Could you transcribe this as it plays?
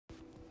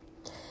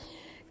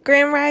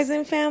Grand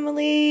Rising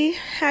family,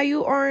 how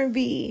you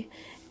R&B?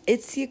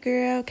 It's your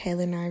girl,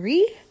 Kayla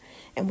Nairi,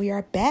 and we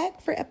are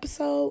back for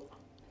episode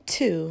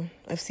 2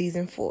 of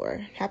season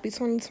 4. Happy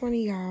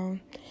 2020, y'all.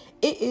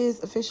 It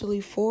is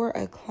officially 4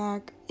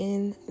 o'clock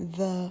in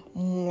the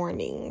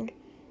morning.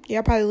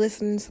 Y'all probably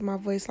listening to my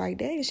voice like,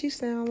 dang, she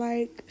sound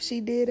like she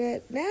did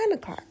at 9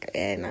 o'clock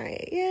at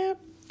night. Yeah,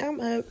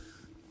 I'm up.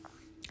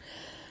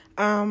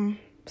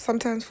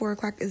 Sometimes 4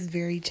 o'clock is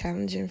very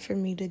challenging for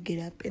me to get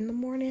up in the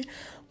morning,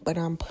 but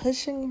I'm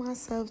pushing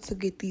myself to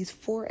get these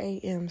 4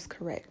 a.m.s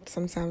correct.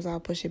 Sometimes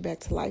I'll push it back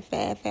to like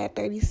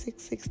 5:30,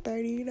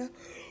 6:30, you know.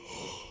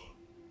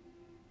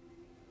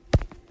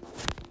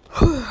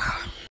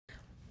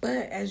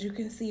 But as you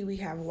can see, we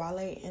have Wale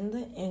in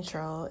the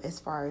intro as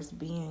far as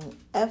being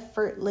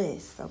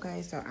effortless.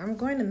 Okay, so I'm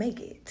going to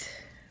make it.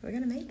 We're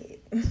going to make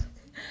it.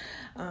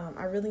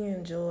 I really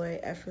enjoy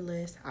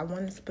Effortless. I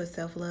wanted to put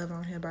Self-Love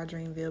on here by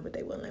Dreamville, but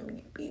they wouldn't let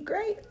me be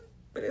great.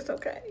 But it's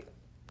okay.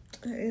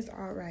 It's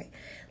all right.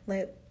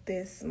 Let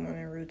this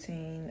morning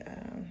routine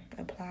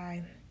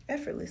apply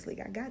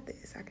effortlessly. I got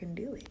this. I can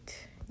do it.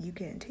 You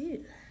can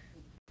too.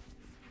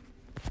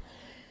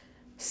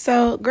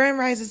 So, grand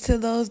rising to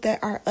those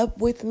that are up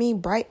with me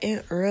bright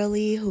and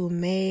early who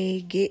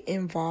may get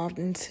involved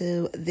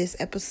into this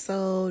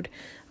episode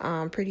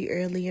pretty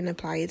early and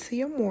apply it to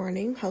your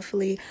morning.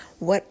 Hopefully,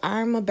 what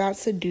I'm about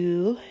to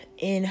do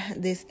in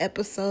this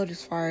episode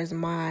as far as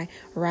my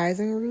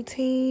rising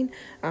routine,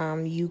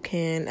 you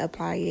can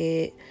apply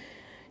it,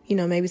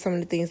 maybe some of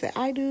the things that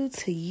I do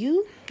to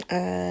you.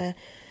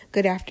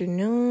 Good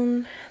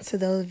afternoon to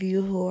those of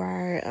you who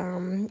are,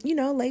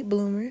 late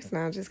bloomers.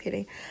 No, I'm just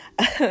kidding.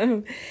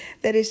 That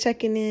is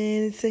checking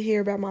in to hear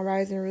about my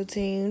rising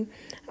routine.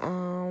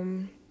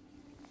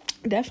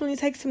 Definitely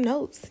take some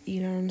notes.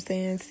 You know what I'm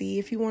saying? See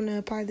if you want to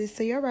apply this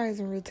to your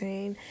rising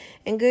routine.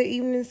 And good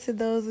evenings to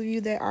those of you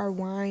that are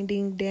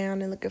winding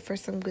down and looking for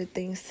some good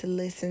things to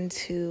listen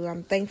to.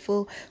 I'm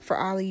thankful for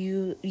all of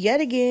you yet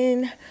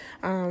again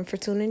for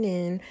tuning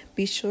in.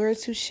 Be sure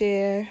to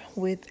share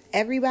with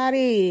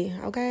everybody,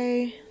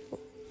 okay?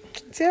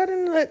 Tell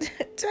them to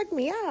check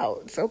me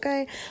out,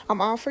 okay?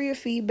 I'm all for your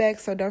feedback,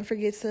 so don't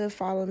forget to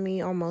follow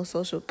me on most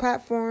social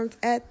platforms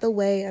at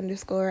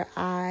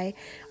 @theway_IRMB.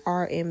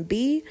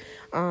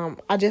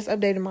 I just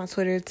updated my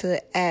Twitter to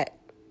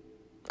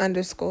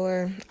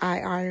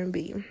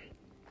 @_IRMB.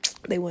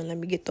 They wouldn't let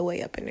me get the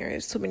way up in there.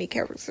 There's too many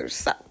characters,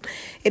 so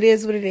it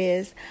is what it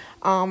is.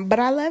 But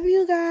I love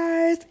you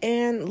guys,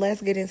 and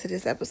let's get into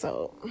this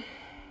episode.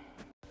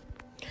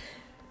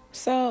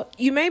 So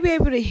you may be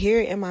able to hear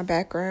it in my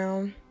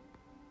background,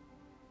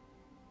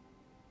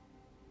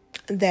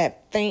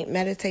 that faint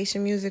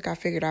meditation music. I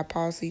figured I'd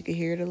pause so you could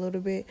hear it a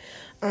little bit.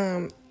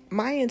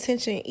 My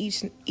intention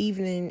each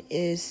evening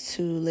is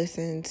to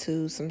listen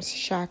to some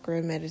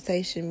chakra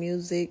meditation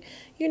music,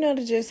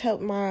 to just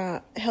help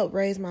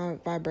raise my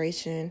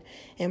vibration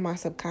in my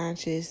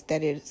subconscious,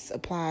 that it's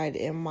applied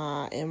in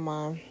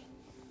my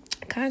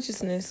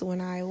consciousness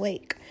when I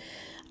awake.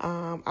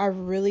 I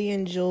really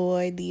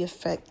enjoy the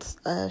effects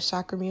of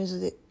chakra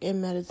music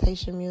and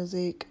meditation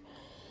music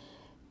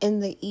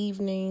in the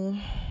evening,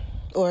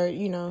 or,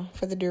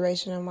 for the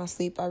duration of my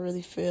sleep. I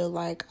really feel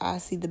like I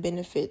see the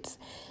benefits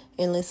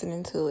in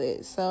listening to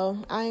it. So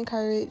I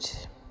encourage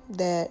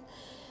that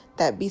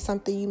be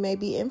something you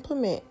maybe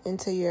implement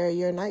into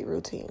your night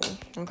routine.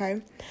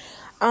 Okay.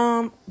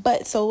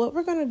 But so what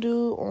we're going to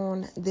do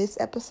on this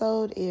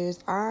episode is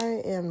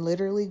I am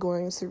literally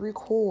going to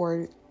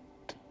record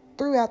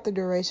throughout the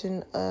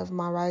duration of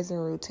my rising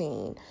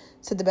routine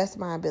to the best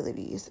of my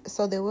abilities.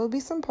 So there will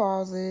be some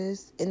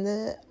pauses in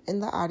the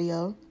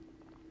audio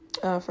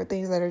for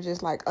things that are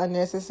just like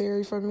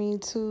unnecessary for me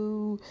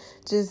to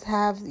just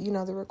have,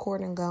 the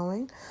recording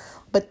going.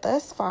 But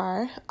thus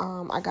far,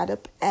 I got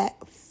up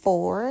at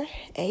 4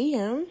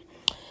 a.m.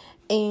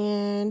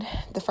 and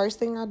the first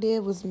thing I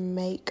did was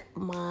make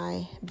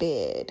my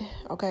bed.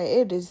 Okay,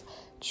 it is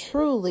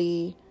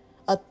truly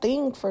a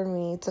thing for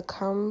me to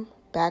come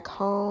back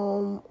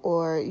home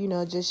or,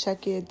 just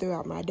check in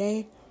throughout my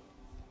day.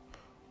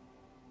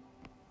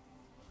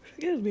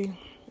 Excuse me.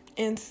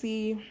 And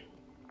see,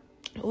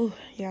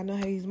 y'all know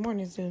how these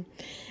mornings do.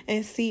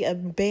 And see a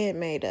bed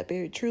made up.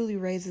 It truly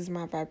raises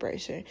my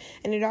vibration.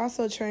 And it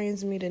also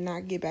trains me to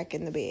not get back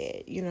in the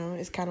bed.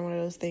 It's kind of one of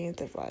those things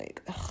that's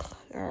like,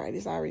 all right,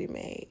 it's already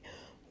made.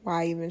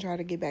 Why even try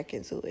to get back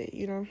into it,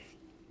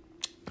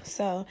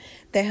 So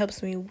that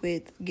helps me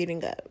with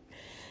getting up.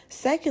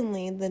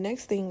 Secondly, the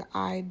next thing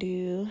I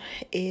do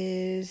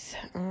is,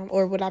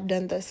 or what I've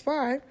done thus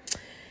far,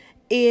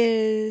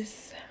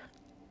 is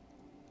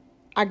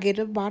I get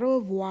a bottle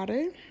of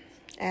water,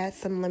 add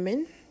some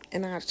lemon,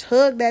 and I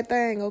chug that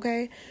thing,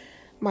 okay?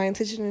 My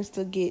intention is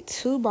to get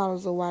 2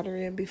 bottles of water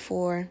in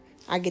before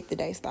I get the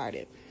day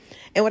started.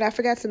 And what I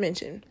forgot to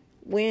mention,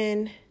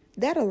 when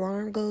that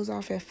alarm goes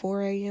off at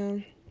 4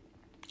 a.m.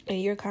 and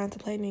you're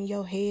contemplating in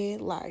your head,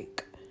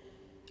 like,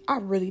 I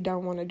really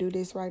don't want to do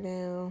this right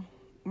now.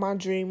 My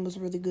dream was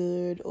really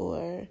good,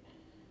 or,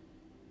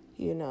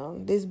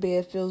 This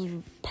bed feels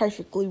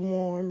perfectly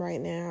warm right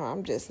now.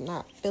 I'm just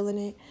not feeling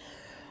it.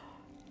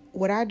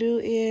 What I do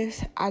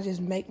is I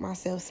just make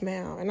myself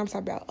smile. And I'm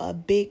talking about a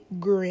big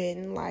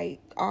grin, like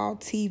all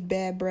teeth,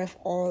 bad breath,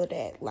 all of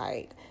that.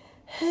 Like,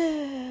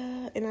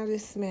 and I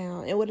just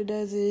smile. And what it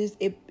does is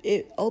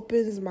it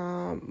opens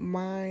my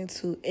mind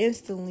to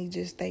instantly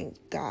just thank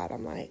God.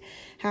 I'm like,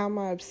 how am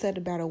I upset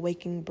about a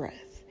waking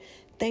breath?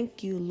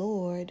 Thank you,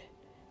 Lord,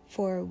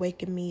 for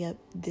waking me up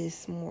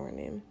this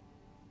morning.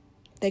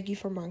 Thank you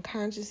for my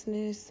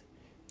consciousness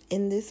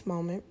in this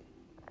moment,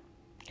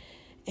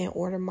 and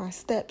order my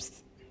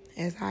steps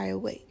as I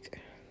awake.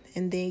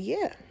 And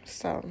then,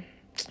 so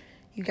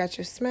you got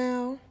your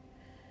smile,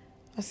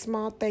 a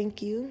small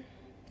thank you.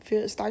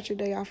 Start your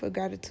day off with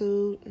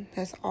gratitude.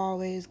 That's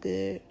always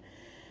good.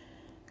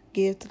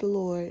 Give to the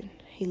Lord.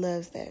 He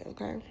loves that,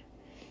 okay?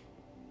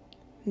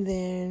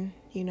 Then,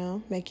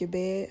 make your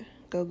bed.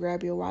 Go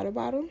grab your water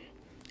bottle.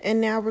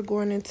 And now we're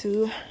going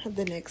into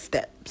the next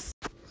steps.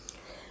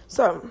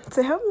 So,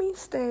 to help me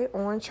stay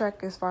on track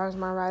as far as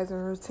my rising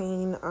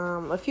routine,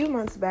 a few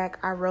months back,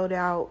 I wrote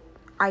out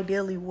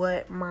ideally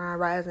what my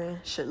rising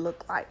should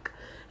look like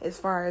as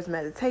far as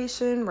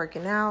meditation,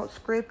 working out,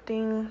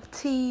 scripting,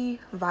 tea,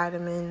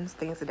 vitamins,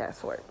 things of that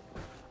sort.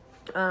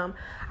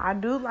 I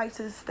do like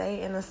to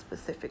stay in a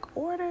specific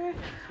order.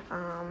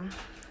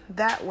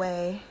 That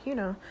way,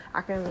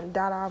 I can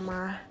dot all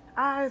my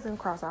I's and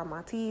cross all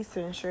my T's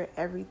to ensure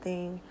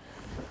everything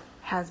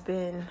has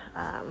been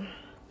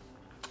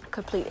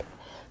completed.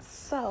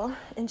 So,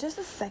 in just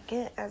a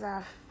second, as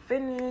I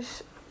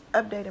finish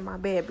updating my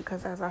bed,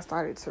 because as I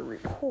started to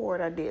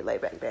record, I did lay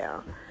back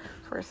down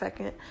for a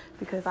second,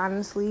 because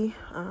honestly,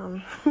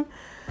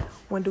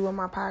 when doing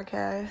my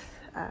podcast,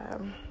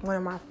 one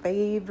of my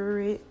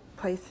favorite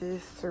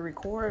places to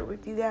record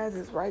with you guys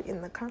is right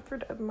in the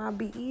comfort of my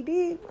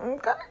bed.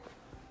 Okay.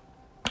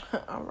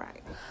 All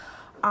right.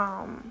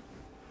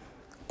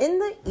 In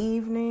the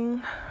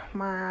evening,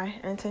 my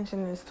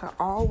intention is to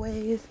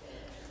always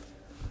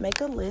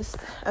make a list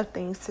of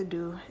things to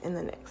do in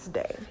the next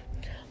day.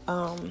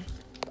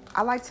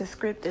 I like to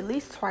script at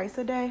least twice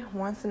a day,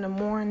 once in the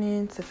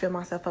morning to fill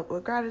myself up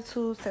with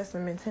gratitude, set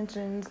some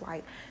intentions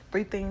like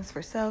 3 things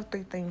for self,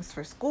 3 things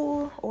for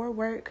school or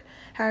work,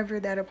 however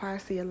that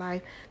applies to your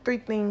life, 3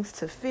 things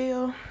to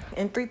feel,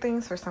 and 3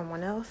 things for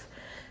someone else.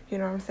 You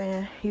know what I'm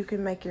saying? You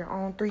can make your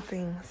own 3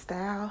 thing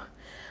style,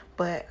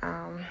 but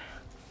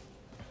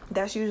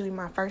that's usually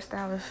my first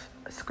style of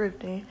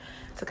scripting,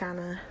 to kind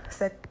of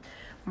set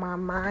my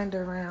mind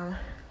around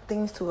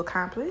things to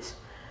accomplish.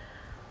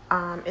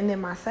 And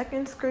then my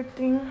second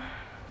scripting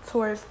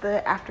towards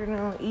the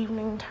afternoon,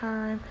 evening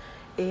time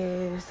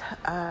is,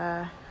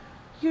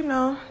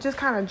 just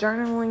kind of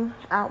journaling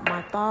out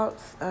my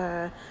thoughts,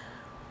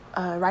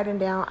 writing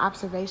down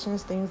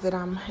observations, things that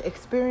I'm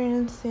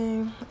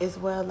experiencing, as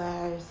well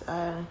as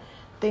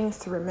things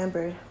to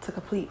remember to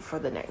complete for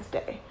the next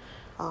day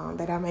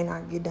that I may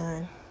not get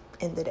done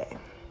in the day.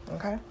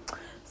 Okay?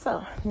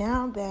 So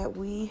now that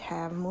we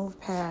have moved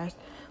past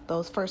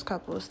those first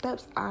couple of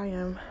steps, I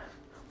am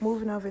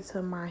moving over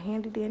to my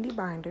handy dandy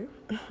binder.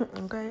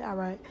 Okay, all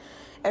right.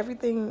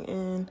 Everything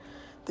in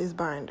this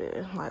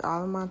binder, like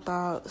all of my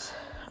thoughts,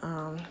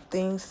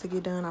 things to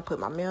get done. I put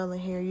my mail in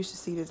here. You should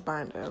see this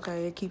binder.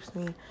 Okay, it keeps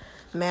me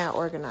mad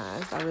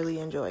organized. I really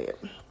enjoy it.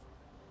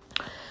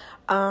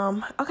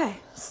 Okay,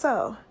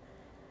 so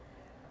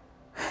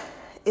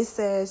it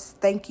says,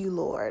 thank you,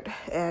 Lord,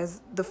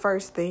 as the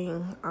first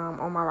thing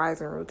on my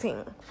rising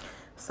routine.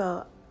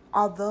 So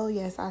although,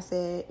 yes, I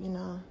said,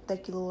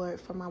 thank you,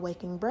 Lord, for my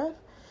waking breath,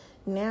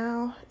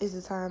 now is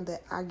the time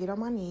that I get on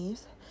my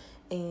knees,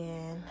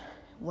 and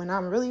when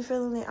I'm really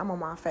feeling it, I'm on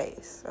my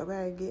face.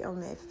 Okay, get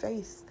on that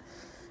face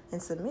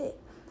and submit.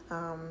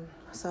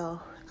 So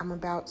I'm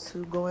about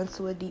to go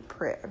into a deep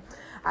prayer.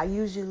 I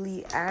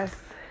usually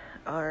ask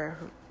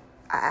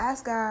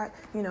God,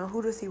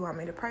 who does he want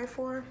me to pray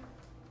for?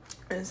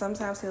 And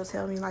sometimes he'll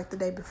tell me, like the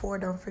day before,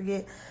 don't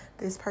forget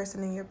this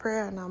person in your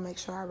prayer, and I'll make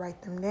sure I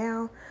write them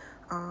down.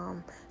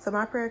 So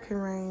my prayer can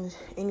range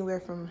anywhere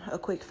from a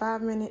quick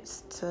 5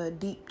 minutes to a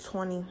deep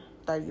 20,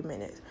 30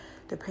 minutes,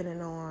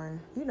 depending on,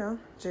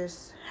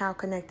 just how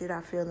connected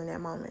I feel in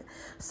that moment.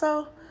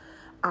 So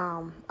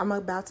I'm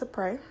about to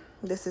pray.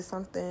 This is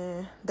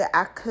something that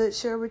I could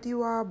share with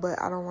you all, but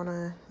I don't want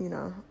to,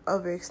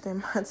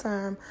 overextend my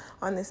time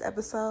on this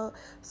episode.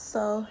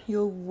 So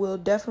you will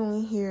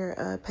definitely hear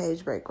a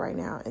page break right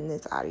now in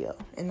this audio,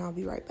 and I'll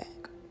be right back.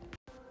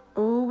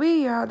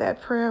 Y'all,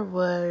 that prayer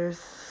was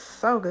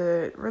so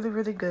good. Really,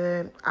 really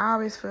good. I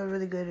always feel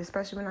really good,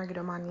 especially when I get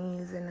on my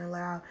knees and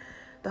allow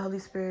the Holy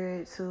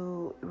Spirit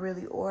to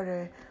really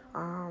order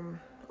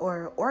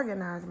or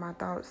organize my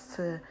thoughts,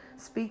 to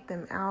speak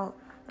them out.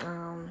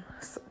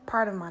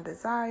 Part of my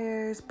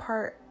desires,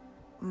 part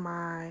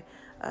my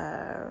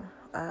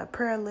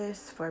prayer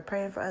list for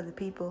praying for other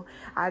people.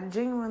 I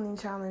genuinely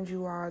challenge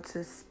you all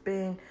to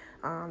spend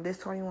this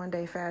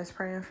 21-day fast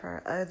praying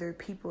for other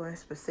people in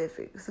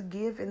specific. So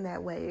give in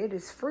that way. It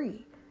is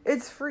free.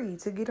 It's free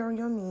to get on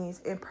your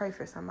knees and pray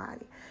for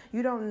somebody.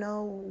 You don't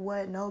know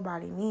what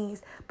nobody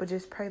needs, but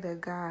just pray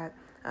that God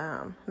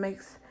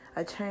makes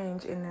a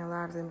change in their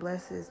lives and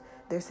blesses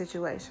their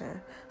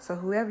situation. So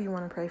whoever you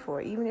want to pray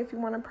for, even if you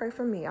want to pray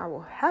for me, I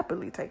will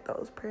happily take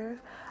those prayers.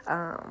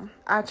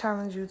 I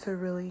challenge you to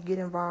really get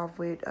involved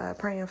with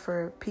praying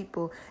for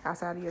people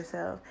outside of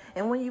yourself.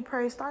 And when you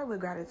pray, start with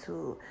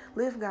gratitude.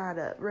 Lift God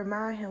up.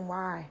 Remind him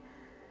why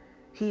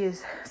he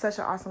is such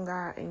an awesome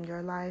God in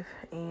your life,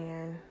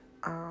 and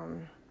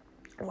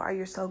why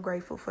you're so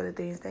grateful for the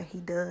things that he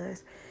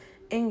does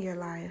in your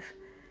life.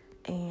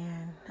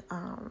 And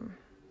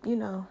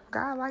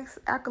God likes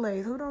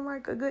accolades. Who don't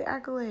like a good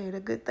accolade, a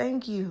good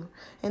thank you?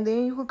 And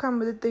then you can come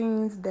with the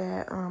things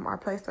that are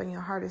placed on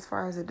your heart as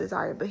far as a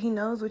desire. But he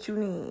knows what you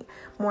need.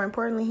 More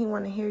importantly, he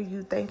want to hear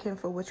you thank him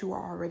for what you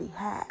already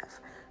have.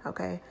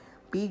 Okay?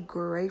 Be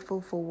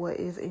grateful for what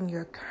is in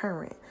your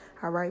current.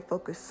 All right?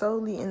 Focus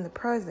solely in the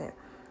present.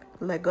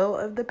 Let go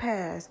of the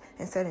past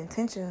and set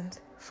intentions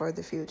for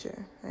the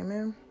future.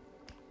 Amen.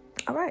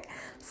 All right.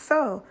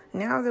 So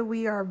now that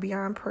we are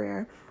beyond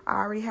prayer, I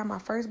already have my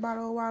first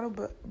bottle of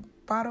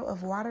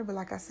water. But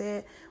like I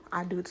said,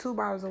 I do 2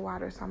 bottles of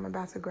water. So I'm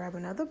about to grab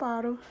another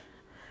bottle,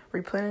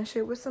 replenish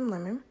it with some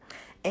lemon.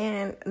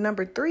 And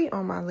number 3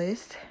 on my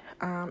list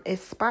is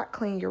spot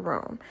clean your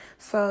room.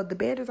 So the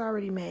bed is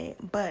already made,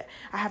 but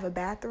I have a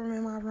bathroom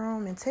in my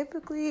room, and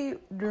typically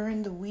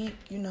during the week,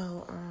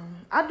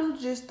 I do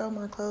just throw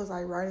my clothes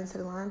like right into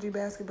the laundry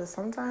basket. But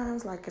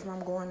sometimes, like if I'm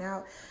going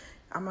out,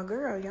 I'm a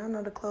girl, y'all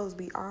know the clothes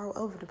be all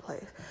over the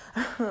place.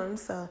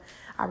 So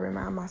I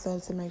remind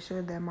myself to make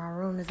sure that my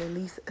room is at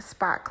least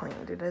spot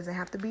cleaned. It doesn't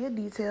have to be a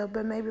detail,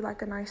 but maybe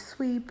like a nice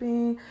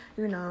sweeping,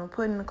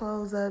 putting the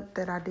clothes up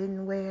that I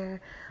didn't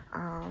wear,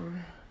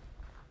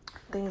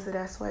 things of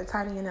that sort,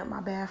 tidying up my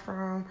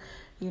bathroom,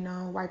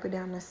 wiping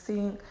down the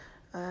sink,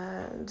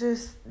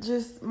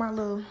 just my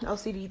little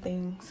OCD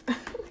things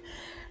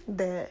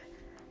that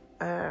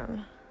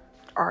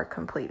are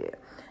completed.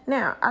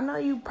 Now, I know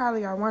you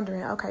probably are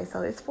wondering, okay,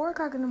 so it's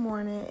 4:00 in the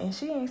morning and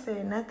she ain't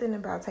said nothing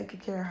about taking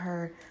care of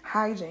her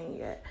hygiene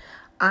yet.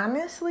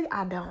 Honestly,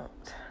 I don't.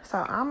 So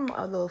I'm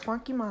a little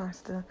funky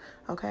monster,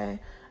 okay?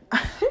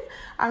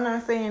 I'm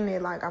not saying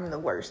that like I'm the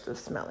worst of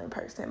smelling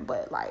person,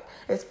 but like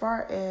as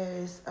far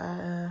as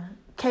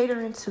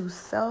catering to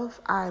self,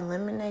 I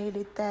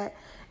eliminated that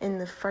in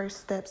the first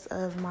steps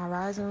of my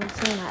rising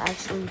routine. I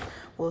actually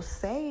will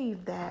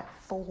save that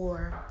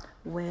for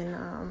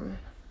when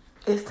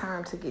it's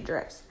time to get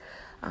dressed.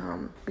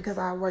 Because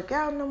I work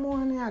out in the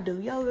morning, I do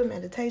yoga,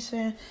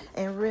 meditation,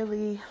 and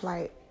really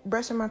like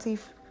brushing my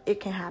teeth, it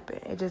can happen.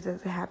 It just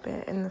doesn't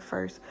happen in the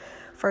first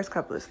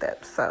couple of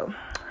steps. So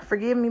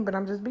forgive me, but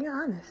I'm just being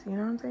honest. You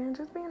know what I'm saying?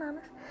 Just being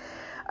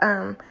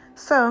honest.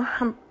 So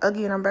I'm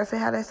about to say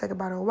how that second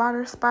bottle of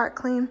water, spot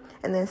clean.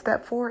 And then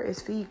step 4 is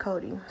feed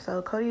Cody.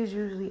 So Cody is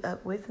usually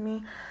up with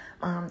me.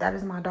 That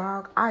is my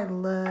dog. I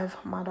love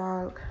my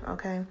dog.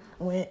 Okay.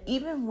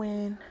 Even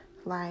when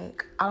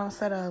like I don't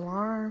set an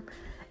alarm,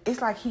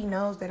 it's like he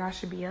knows that I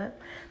should be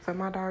up. So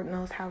my dog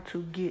knows how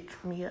to get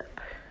me up.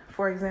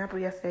 For example,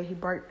 yesterday he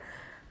barked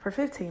for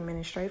 15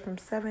 minutes straight from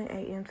 7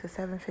 a.m. to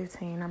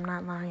 7:15. I'm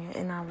not lying.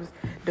 And I was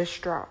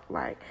distraught.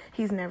 Like,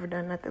 he's never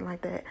done nothing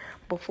like that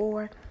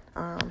before.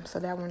 So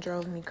that one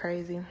drove me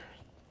crazy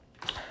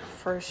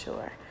for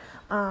sure.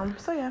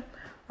 So yeah,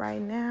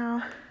 right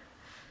now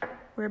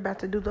we're about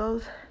to do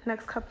those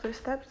next couple of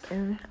steps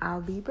and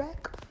I'll be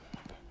back.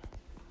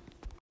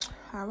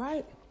 All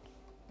right.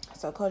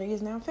 So Cody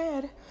is now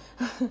fed.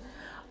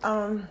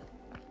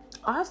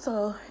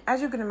 Also,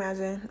 as you can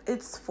imagine,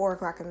 it's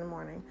 4:00 in the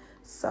morning.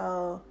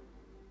 So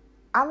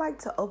I like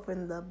to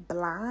open the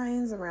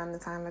blinds around the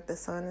time that the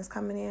sun is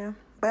coming in.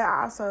 But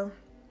I also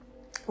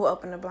will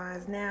open the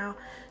blinds now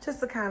just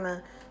to kind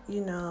of,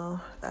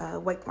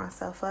 wake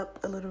myself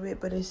up a little bit.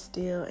 But it's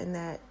still in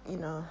that,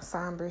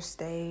 somber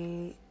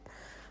state.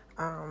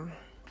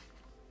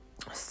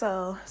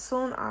 So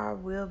soon I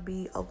will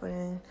be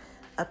opening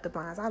up the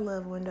blinds. I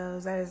love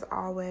windows. That is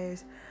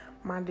always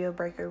my deal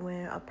breaker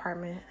when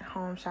apartment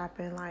home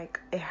shopping. Like,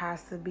 it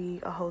has to be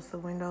a host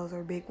of windows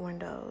or big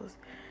windows.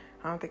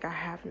 I don't think I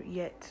have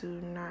yet to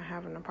not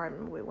have an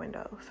apartment with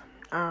windows.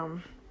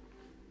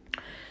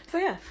 So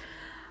yeah,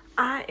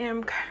 I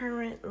am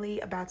currently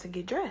about to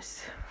get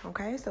dressed.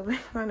 Okay, so we're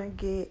gonna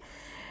get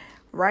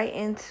right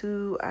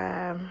into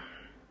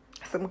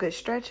some good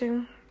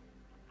stretching,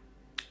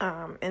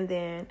 and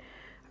then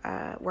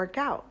work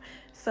out.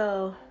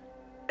 So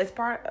it's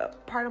part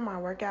of my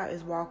workout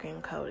is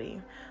walking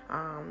Cody.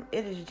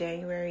 It is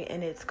January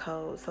and it's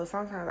cold, so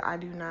sometimes I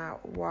do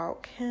not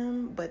walk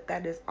him, but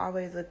that is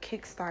always a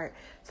kickstart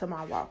to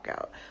my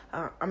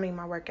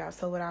my workout.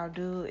 So what I'll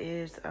do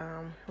is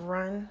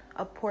run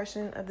a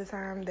portion of the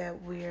time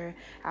that we're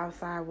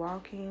outside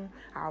walking.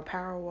 I'll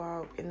power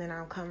walk, and then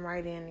I'll come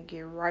right in and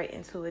get right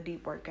into a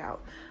deep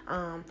workout.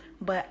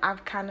 But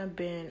I've kind of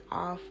been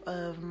off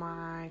of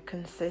my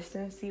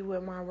consistency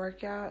with my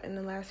workout in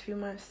the last few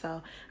months,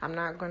 so I'm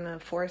not going to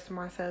force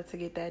myself to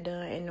get that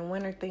done. In the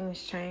winter,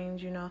 things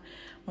change,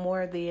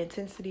 more of the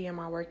intensity in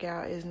my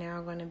workout is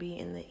now going to be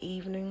in the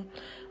evening.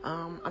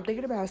 I'm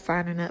thinking about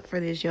signing up for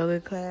this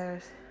yoga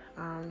class,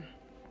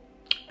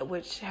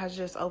 which has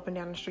just opened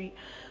down the street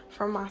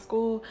from my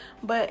school.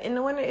 But in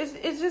the winter,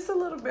 it's just a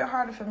little bit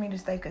harder for me to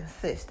stay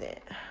consistent.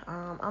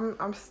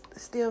 I'm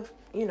still,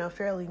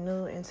 fairly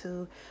new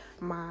into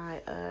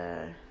my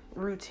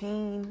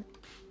routine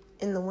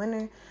in the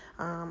winter.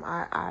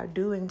 I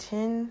do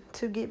intend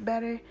to get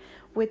better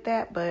with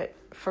that, but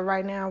for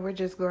right now, we're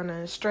just going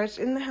to stretch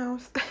in the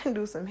house,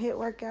 do some HIIT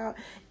workout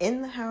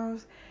in the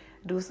house,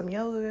 do some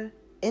yoga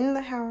in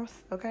the house,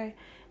 okay?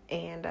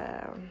 And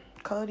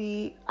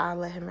Cody, I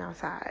let him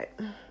outside.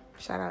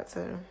 Shout out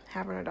to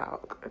having a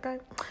dog, okay?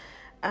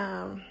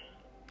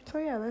 So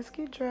yeah, let's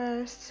get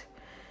dressed,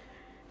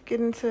 get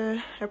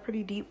into a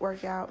pretty deep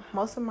workout.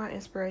 Most of my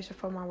inspiration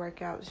for my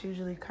workouts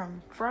usually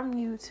come from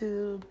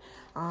YouTube,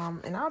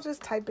 and I'll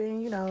just type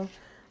in,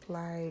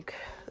 like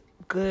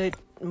good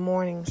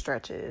morning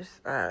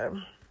stretches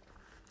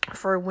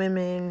for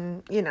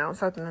women,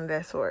 something of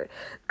that sort.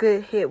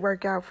 Good HIIT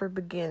workout for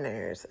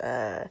beginners,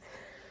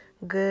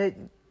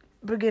 good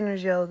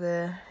beginners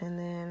yoga, and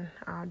then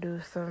I'll do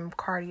some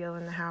cardio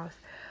in the house.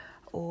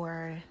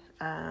 Or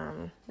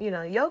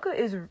yoga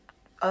is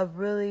a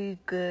really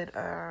good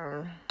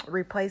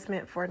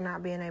replacement for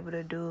not being able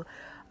to do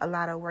a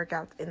lot of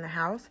workouts in the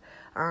house.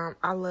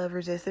 I love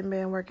resistance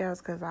band workouts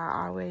because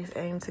I always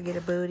aim to get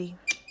a booty.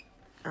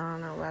 I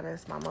don't know why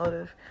that's my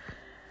motive.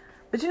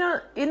 But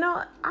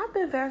I've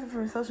been fasting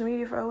from social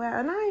media for a while,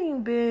 and I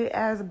ain't been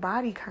as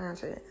body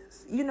conscious.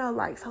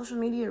 Like social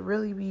media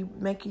really be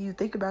making you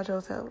think about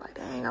yourself. Like,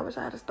 dang, I wish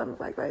I had a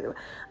stomach like that.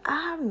 I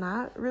have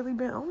not really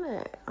been on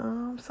that.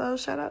 So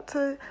shout out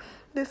to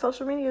this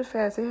social media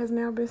fast. It has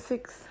now been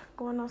 6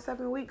 going on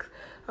 7 weeks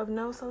of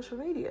no social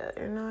media,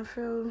 and I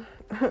feel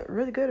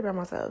really good about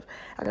myself.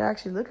 I can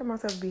actually look at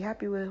myself and be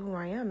happy with who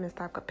I am and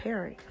stop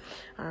comparing.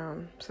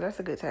 So that's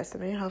a good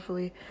testament.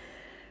 Hopefully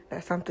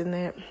that's something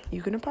that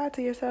you can apply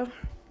to yourself.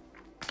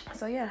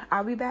 So yeah,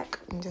 I'll be back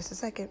in just a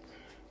second.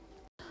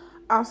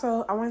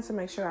 Also, I wanted to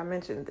make sure I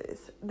mentioned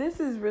this. This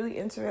is really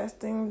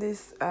interesting,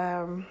 this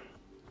time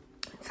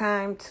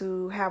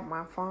to have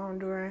my phone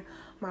during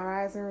my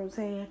rising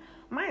routine.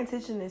 My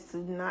intention is to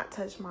not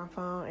touch my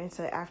phone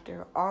until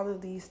after all of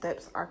these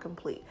steps are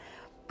complete.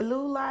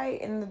 Blue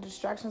light and the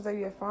distractions of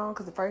your phone,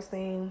 because the first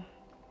thing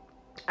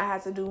I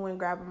had to do when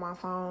grabbing my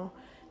phone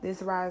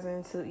this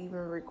rising to even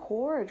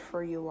record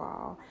for you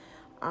all,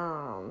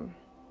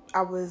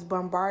 I was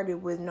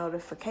bombarded with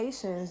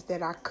notifications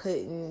that I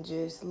couldn't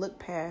just look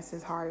past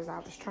as hard as I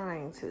was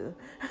trying to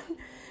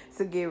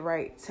get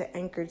right to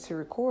anchor to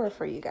record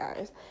for you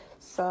guys.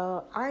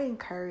 So I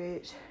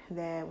encourage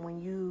that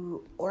when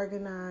you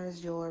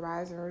organize your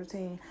rising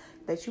routine,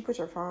 that you put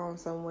your phone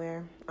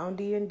somewhere on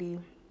D&D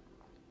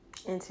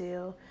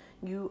until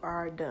you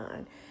are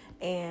done.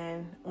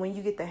 And when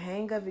you get the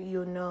hang of it,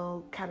 you'll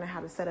know kind of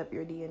how to set up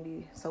your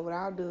D&D. So what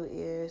I'll do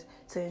is,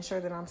 to ensure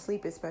that I'm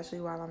asleep,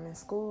 especially while I'm in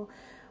school,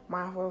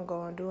 my phone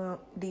going doing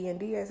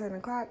D&D at 7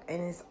 o'clock,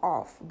 and it's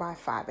off by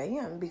 5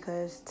 a.m.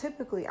 because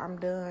typically I'm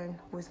done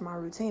with my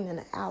routine in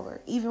an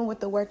hour, even with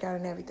the workout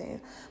and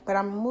everything. But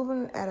I'm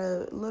moving at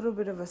a little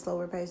bit of a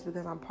slower pace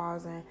because I'm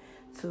pausing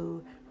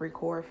to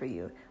record for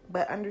you.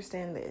 But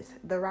understand this,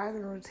 the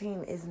rising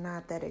routine is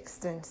not that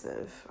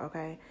extensive,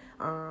 okay?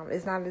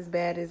 It's not as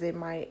bad as it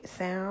might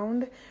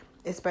sound,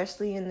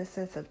 especially in the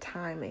sense of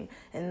timing.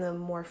 And the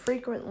more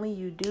frequently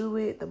you do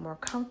it, the more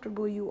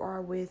comfortable you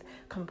are with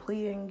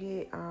completing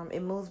it.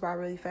 It moves by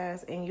really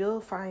fast, and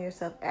you'll find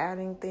yourself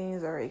adding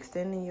things or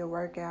extending your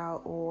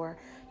workout, or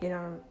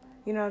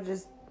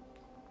just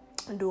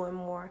doing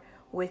more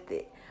with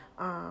it.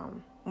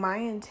 My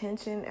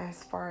intention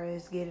as far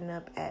as getting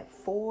up at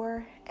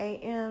 4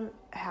 a.m.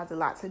 has a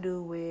lot to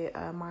do with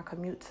my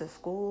commute to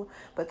school.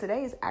 But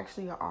today is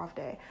actually an off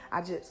day.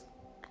 I just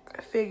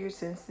figured,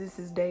 since this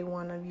is day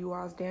 1 of you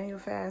all's Daniel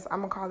fast, I'm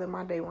going to call it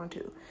my day 1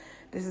 too.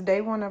 This is day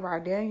 1 of our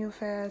Daniel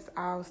fast.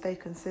 I'll stay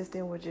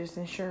consistent with just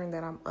ensuring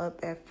that I'm up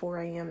at 4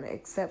 a.m.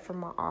 except for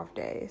my off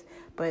days.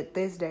 But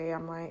this day,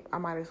 I'm like, I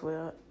might as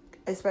well,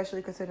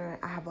 especially considering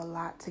I have a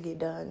lot to get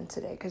done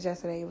today. Because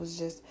yesterday it was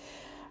just,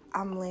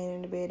 I'm laying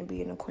in the bed and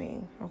being a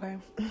queen, okay?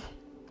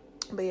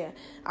 But yeah,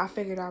 I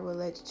figured I would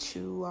let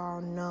you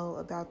all know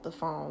about the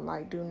phone.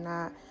 Like, do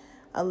not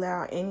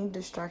allow any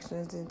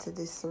distractions into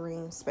this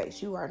serene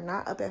space. You are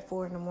not up at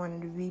 4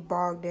 a.m. to be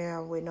bogged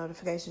down with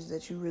notifications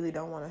that you really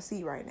don't want to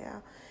see right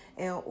now,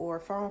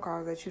 or phone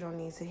calls that you don't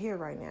need to hear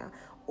right now,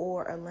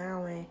 or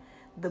allowing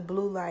the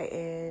blue light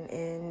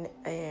and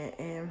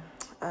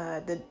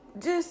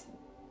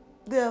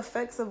the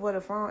effects of what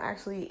a phone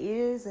actually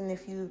is. And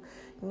if you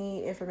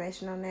need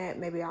information on that,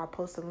 maybe I'll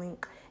post a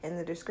link in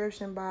the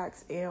description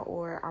box,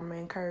 or I'm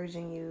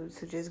encouraging you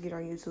to just get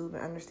on YouTube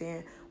and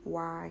understand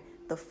why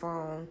the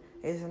phone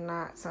is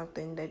not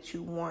something that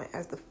you want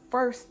as the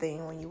first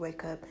thing when you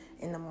wake up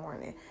in the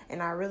morning.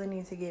 And I really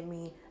need to get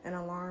me an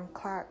alarm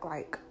clock,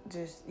 like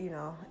just,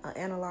 an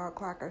analog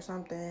clock or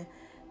something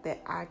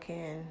that I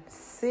can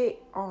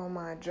sit on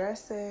my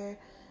dresser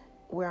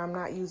where I'm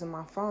not using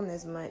my phone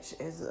as much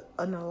as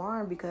an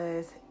alarm,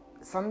 because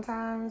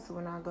sometimes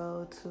when I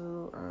go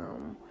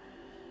to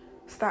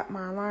stop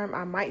my alarm,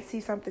 I might see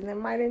something that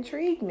might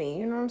intrigue me.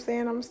 You know what I'm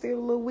saying? I'm still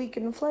a little weak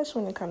in the flesh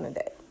when it comes to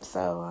that.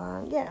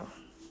 So, yeah.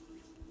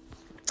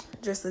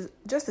 Just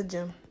a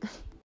gym.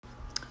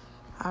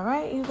 All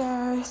right, you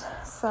guys.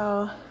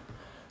 So,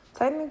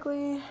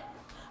 technically,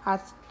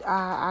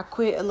 I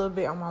quit a little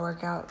bit on my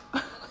workout.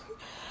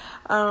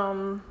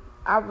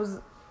 I was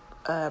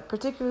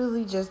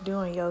particularly just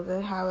doing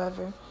yoga,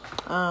 however.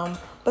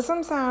 But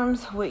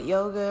sometimes with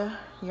yoga,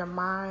 your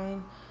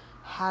mind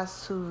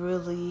has to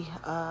really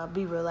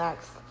be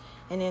relaxed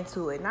and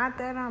into it. Not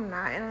that I'm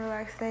not in a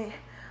relaxed state.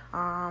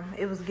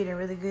 It was getting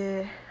really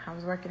good. I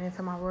was working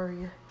into my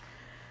warrior.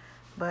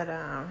 But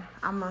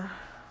I'm a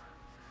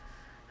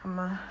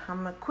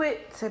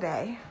quit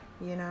today.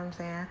 You know what I'm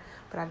saying?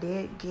 But I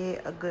did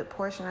get a good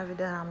portion of it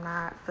done. I'm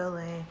not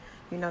feeling,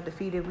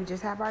 defeated. We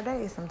just have our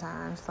days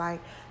sometimes.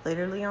 Like,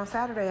 literally on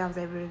Saturday, I was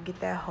able to get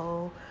that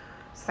whole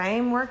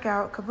same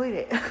workout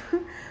completed.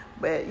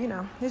 But,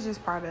 it's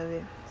just part of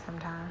it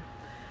sometimes.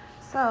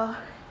 So,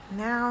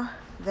 now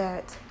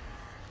that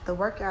the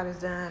workout is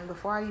done,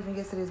 before I even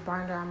get to this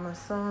binder, I'm going to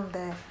assume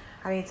that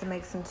I need to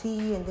make some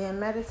tea and then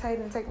meditate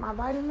and take my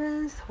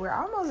vitamins. We're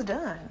almost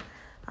done,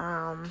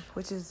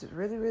 which is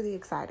really, really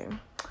exciting.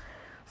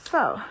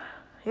 So,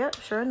 yep,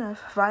 sure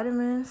enough,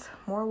 vitamins,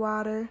 more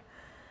water,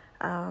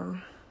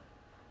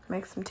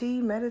 make some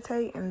tea,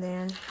 meditate, and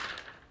then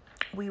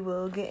we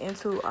will get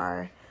into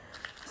our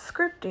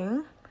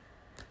scripting.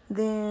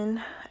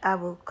 Then I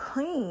will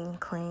clean.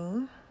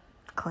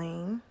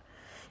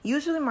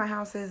 Usually my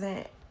house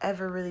isn't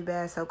ever really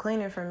bad, so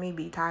cleaning for me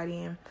be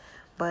tidying,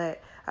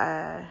 but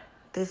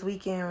this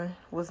weekend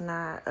was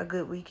not a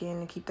good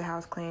weekend to keep the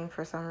house clean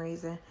for some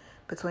reason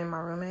between my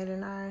roommate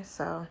and I.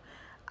 So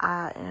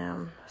I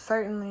am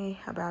certainly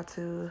about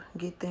to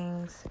get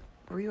things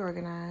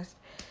reorganized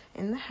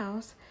in the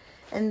house.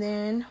 And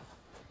then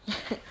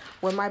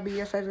what might be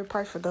your favorite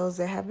part for those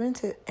that have been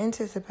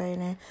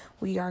anticipating,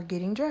 we are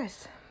getting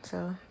dressed.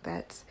 So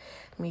that's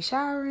me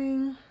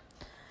showering,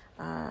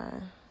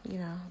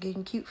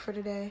 getting cute for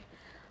the day.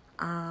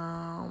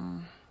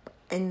 And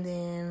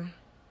then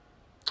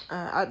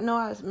I know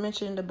I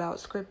mentioned about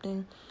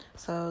scripting.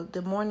 So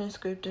the morning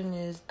scripting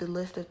is the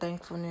list of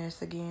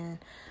thankfulness again.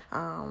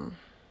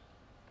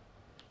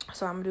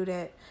 So I'm going to do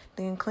that,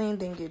 then clean,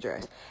 then get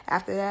dressed.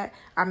 After that,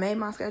 I made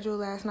my schedule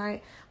last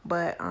night,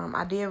 but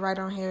I did write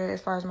on here as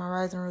far as my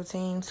rising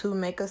routine to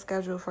make a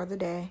schedule for the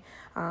day,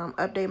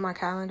 update my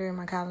calendar.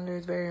 My calendar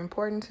is very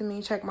important to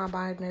me. Check my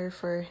binder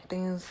for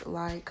things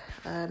like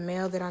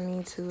mail that I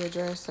need to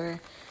address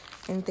or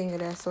anything of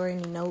that sort,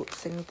 any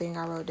notes, anything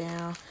I wrote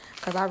down,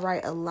 because I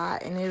write a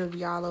lot and it'll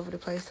be all over the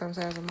place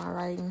sometimes in my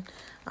writing.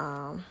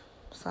 So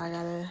I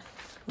got to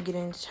get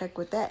in check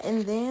with that.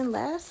 And then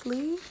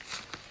lastly,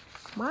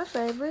 my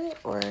favorite,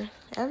 or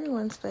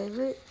everyone's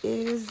favorite,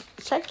 is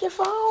check your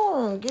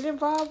phone. Get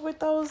involved with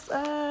those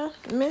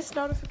missed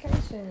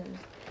notifications.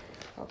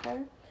 Okay?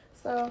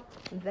 So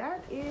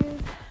that is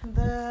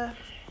the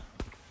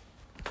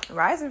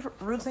rising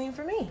routine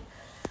for me.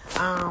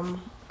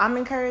 I'm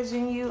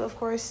encouraging you, of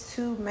course,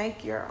 to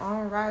make your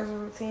own rising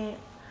routine,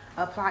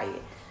 apply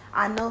it.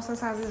 I know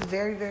sometimes it's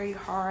very, very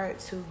hard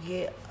to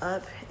get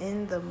up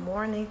in the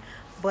morning,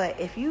 but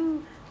if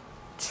you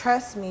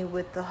trust me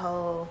with the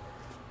whole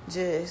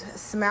just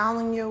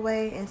smiling your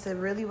way into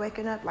really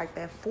waking up, like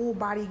that full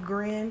body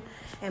grin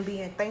and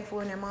being thankful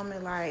in that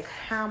moment, like,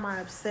 how am I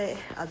upset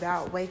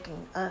about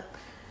waking up?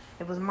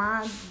 It was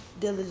my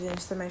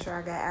diligence to make sure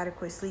I got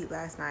adequate sleep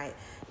last night.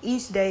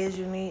 Each day is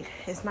unique.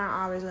 It's not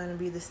always going to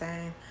be the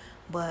same,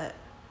 but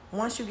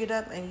once you get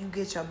up and you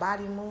get your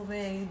body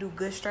moving and you do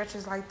good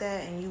stretches like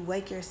that and you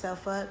wake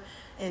yourself up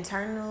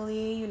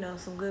internally,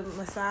 some good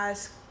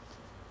massages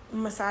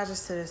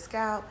to the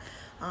scalp.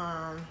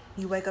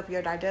 You wake up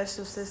your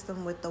digestive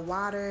system with the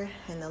water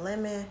and the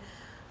lemon,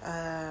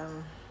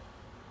 and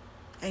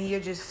you're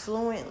just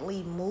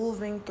fluently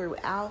moving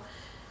throughout.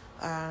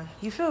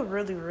 You feel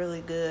really,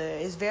 really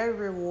good. It's very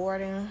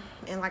rewarding,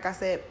 and like I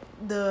said,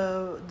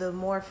 the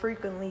more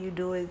frequently you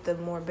do it, the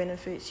more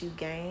benefits you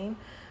gain.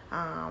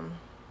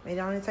 It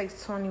only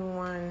takes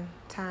 21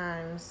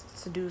 times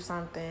to do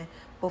something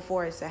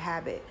before it's a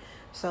habit.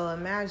 So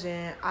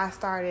imagine I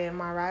started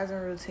my rising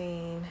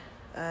routine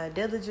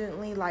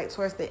diligently, like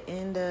towards the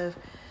end of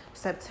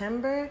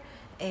September,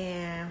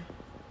 and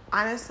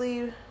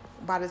honestly,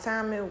 by the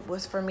time it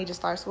was for me to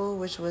start school,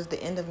 which was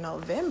the end of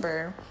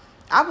November,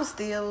 I was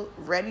still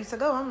ready to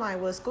go. I'm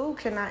like, well, school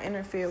cannot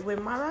interfere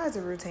with my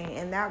rising routine,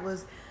 and that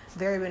was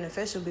very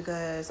beneficial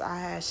because I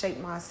had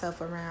shaped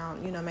myself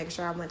around, making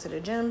sure I went to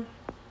the gym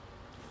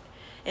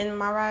in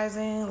my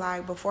rising,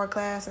 like before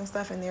class and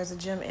stuff, and there's a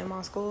gym in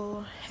my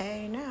school.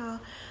 Hey,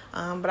 now.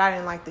 But I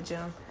didn't like the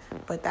gym.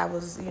 But that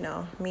was,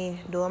 me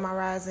doing my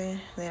rising.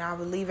 Then I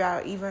would leave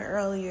out even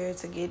earlier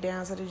to get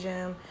down to the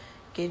gym,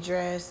 get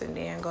dressed, and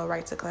then go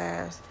right to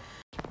class.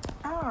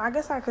 I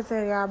guess I could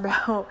tell y'all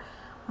about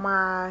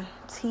my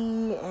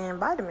tea and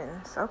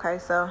vitamins. Okay,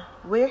 so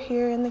we're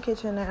here in the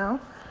kitchen now.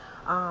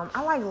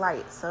 I like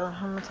lights, so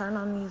I'm gonna turn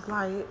on these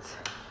lights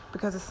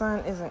because the sun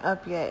isn't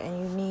up yet and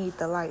you need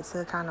the lights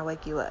to kind of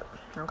wake you up.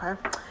 Okay,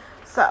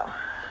 so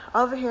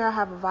over here I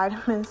have a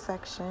vitamin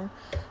section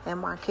in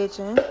my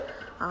kitchen.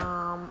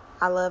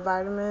 I love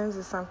vitamins.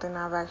 It's something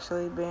I've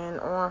actually been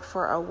on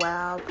for a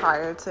while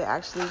prior to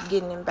actually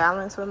getting in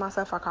balance with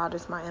myself. I call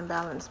this my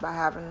imbalance by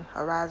having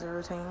a rising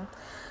routine.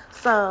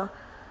 So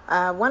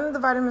one of the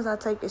vitamins I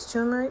take is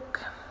turmeric.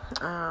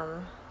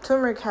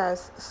 Turmeric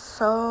has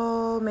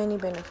so many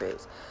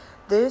benefits.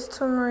 This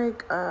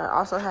turmeric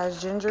also has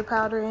ginger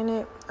powder in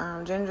it.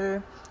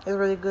 Ginger is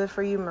really good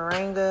for you.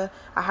 Moringa,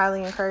 I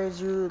highly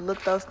encourage you to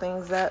look those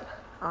things up.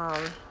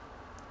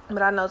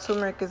 But I know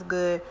turmeric is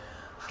good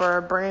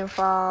for brain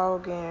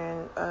fog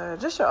and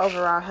just your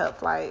overall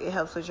health. Like, it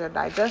helps with your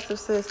digestive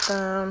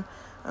system.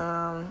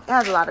 It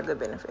has a lot of good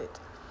benefits.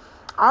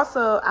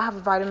 Also, I have a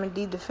vitamin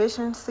D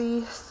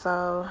deficiency,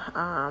 so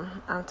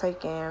I'm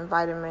taking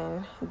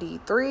vitamin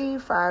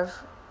D3,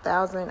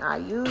 5,000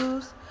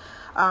 IUs.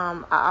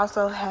 I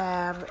also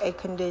have a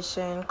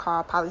condition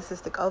called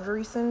polycystic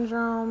ovary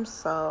syndrome,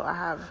 so I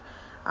have,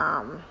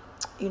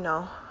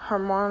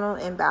 hormonal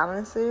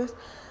imbalances.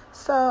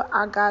 So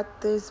I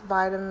got this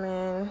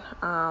vitamin,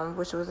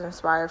 which was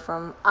inspired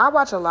from, I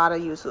watch a lot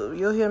of YouTube.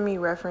 You'll hear me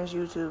reference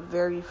YouTube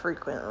very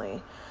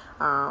frequently.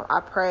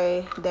 I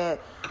pray that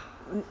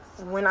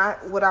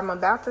what I'm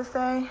about to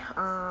say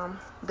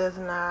does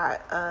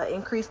not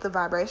increase the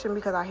vibration,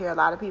 because I hear a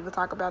lot of people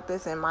talk about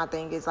this, and my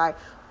thing is like,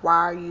 why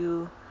are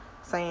you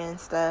saying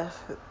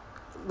stuff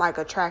like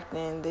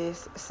attracting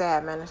this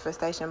sad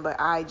manifestation? But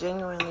I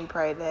genuinely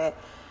pray that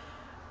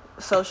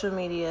social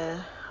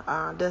media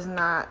does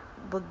not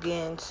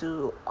begin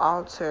to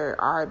alter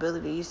our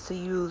abilities to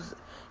use,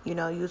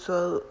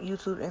 YouTube,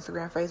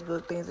 Instagram,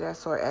 Facebook, things of that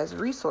sort as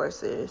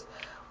resources,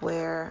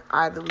 where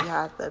either we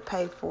have to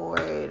pay for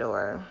it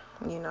or,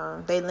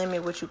 they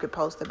limit what you could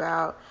post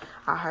about.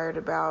 I heard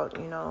about,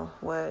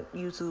 what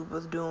YouTube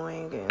was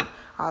doing and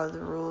all of the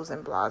rules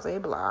and blah, blah,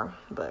 blah,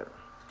 but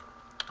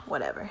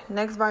whatever.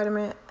 Next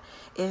vitamin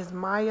is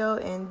Myo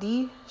and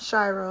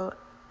D-Shiro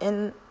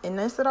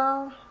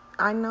inositol.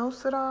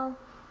 Inositol.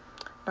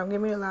 Don't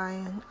give me a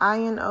lying.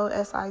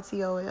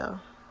 INOSITOL.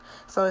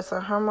 So it's a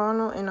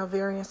hormonal and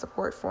ovarian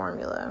support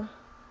formula.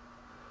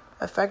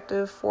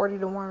 Effective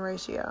 40-1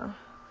 ratio.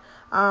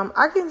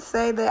 I can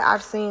say that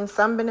I've seen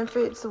some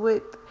benefits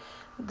with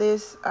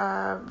this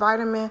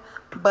vitamin,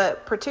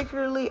 but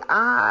particularly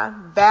I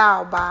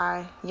vow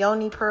by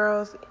Yoni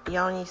Pearls,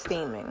 Yoni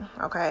Steaming.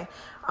 Okay,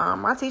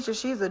 my teacher,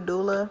 she's a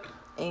doula,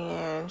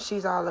 and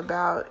she's all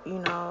about,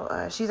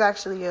 she's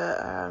actually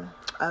a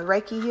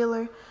Reiki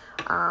healer,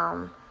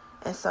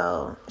 and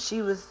so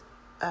she was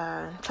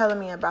telling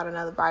me about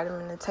another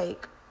vitamin to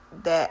take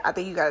that I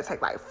think you got to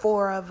take like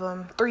 4 of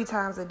them 3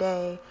 times a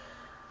day.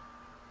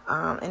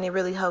 And it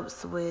really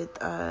helps with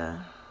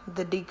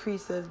the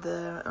decrease of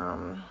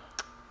the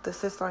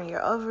cyst on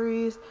your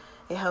ovaries.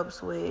 It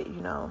helps with,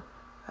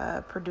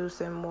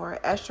 producing more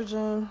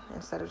estrogen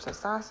instead of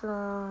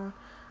testosterone,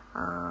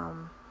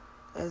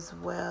 as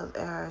well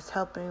as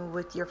helping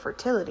with your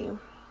fertility.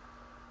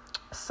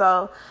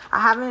 So I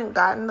haven't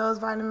gotten those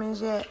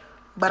vitamins yet,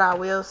 but I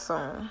will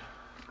soon.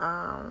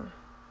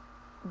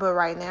 But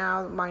right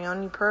now, my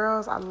Yoni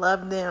Pearls, I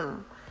love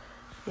them.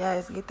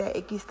 Yes, get that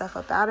icky stuff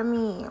up out of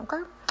me,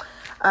 okay?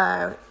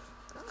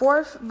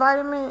 4th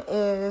vitamin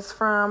is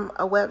from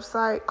a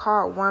website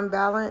called One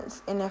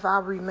Balance, and if I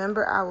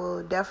remember, I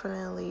will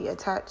definitely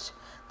attach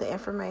the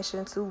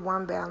information to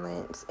One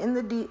Balance in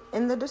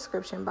the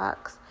description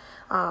box.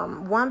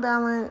 One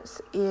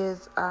Balance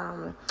is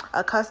a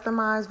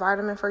customized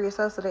vitamin for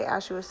yourself, so they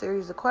ask you a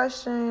series of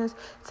questions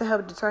to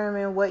help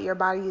determine what your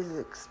body is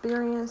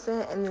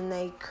experiencing, and then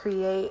they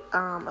create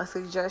a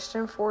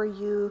suggestion for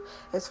you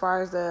as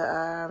far as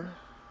the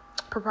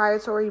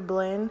proprietary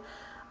blend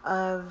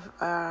of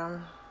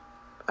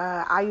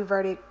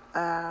Ayurvedic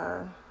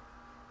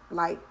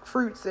like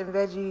fruits and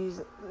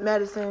veggies,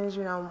 medicines,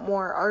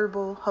 more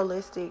herbal,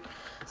 holistic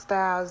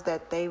styles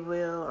that they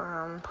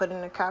will put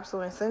in a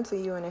capsule and send to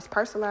you, and it's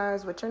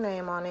personalized with your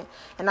name on it.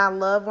 And I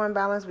love One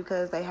Balance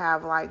because they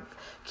have like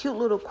cute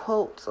little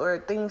quotes or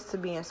things to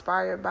be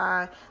inspired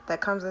by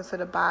that comes into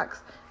the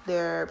box.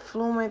 They're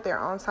fluent, they're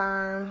on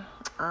time,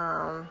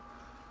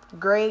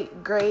 great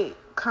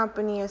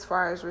company as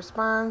far as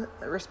responding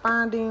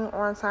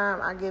on time.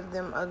 I give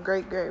them a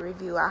great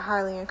review. I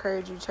highly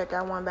encourage you to check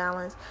out One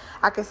Balance.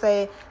 I can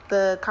say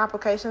the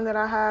complication that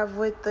I have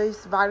with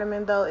this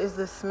vitamin though is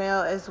the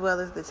smell as well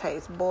as the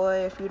taste.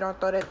 Boy, if you don't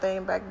throw that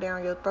thing back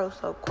down your throat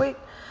so quick.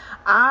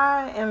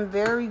 I am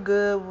very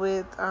good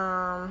with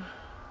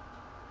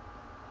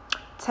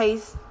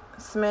taste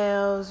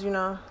smells,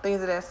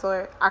 things of that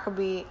sort. I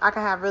can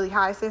have really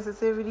high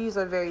sensitivities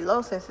or very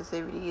low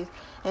sensitivities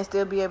and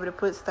still be able to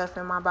put stuff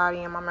in my body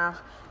and my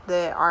mouth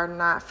that are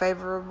not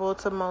favorable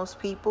to most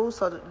people.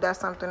 So that's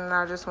something that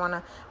I just want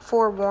to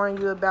forewarn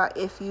you about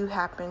if you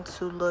happen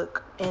to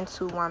look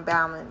into one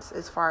balance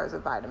as far as a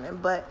vitamin.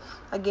 But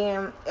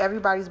again,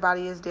 everybody's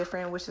body is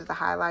different, which is the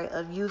highlight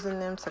of using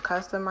them to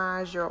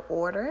customize your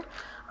order.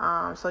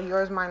 So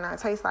yours might not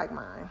taste like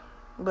mine,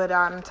 but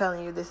I'm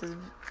telling you, this is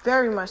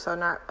very much so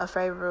not a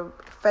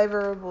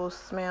favorable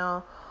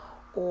smell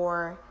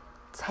or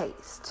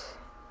taste.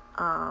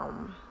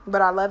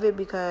 But I love it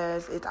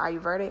because it's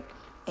Ayurvedic,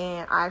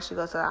 and I actually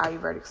go to an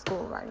Ayurvedic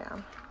school right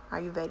now.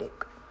 Ayurvedic,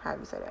 how do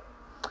you say that?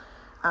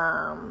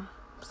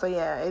 So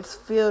yeah, it's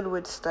filled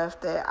with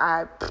stuff that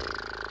I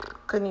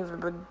couldn't even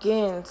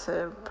begin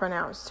to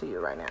pronounce to you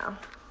right now.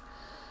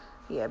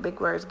 Yeah, big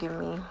words give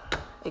me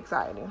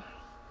anxiety.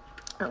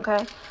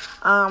 Okay.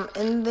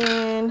 And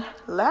then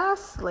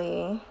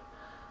lastly,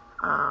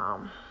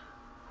 I'm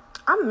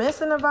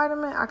missing a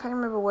vitamin. I can't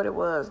remember what it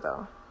was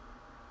though.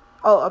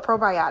 Oh, a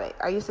probiotic.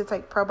 I used to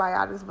take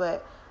probiotics,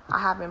 but I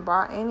haven't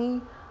bought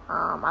any.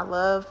 I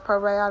love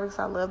probiotics.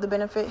 I love the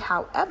benefit.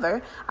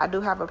 However, I do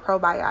have a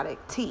probiotic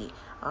tea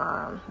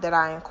that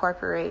I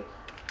incorporate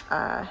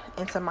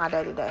into my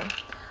day-to-day.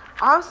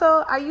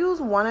 Also, I use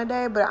one a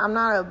day, but I'm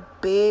not a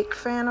big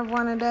fan of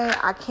one a day.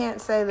 I can't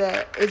say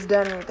that it's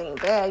done anything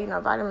bad.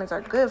 Vitamins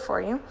are good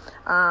for you.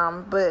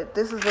 But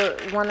this is a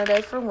one a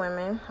day for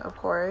women, of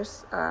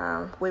course,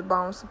 with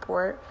bone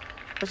support,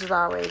 which is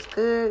always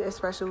good,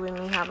 especially with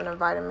me having a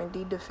vitamin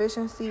D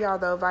deficiency,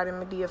 although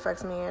vitamin D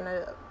affects me in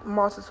a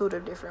multitude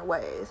of different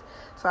ways.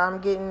 So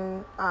I'm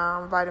getting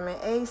vitamin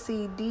A,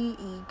 C, D,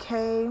 E,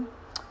 K,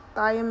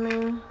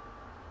 thiamine,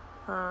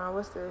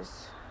 what's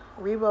this?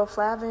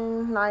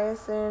 Riboflavin,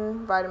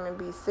 niacin, vitamin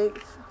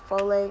B6,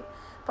 folate,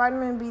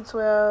 vitamin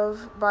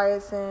B12,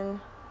 biotin,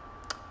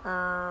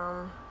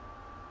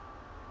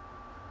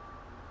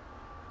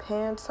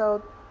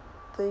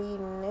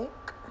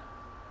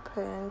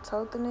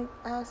 pantothenic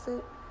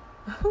acid,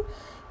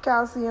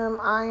 calcium,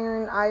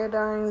 iron,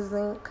 iodine,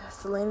 zinc,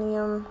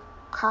 selenium,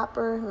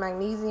 copper,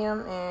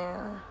 magnesium,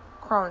 and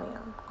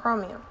chromium.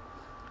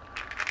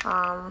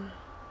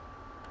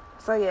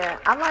 So yeah,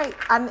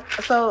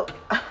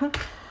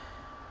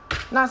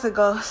 not to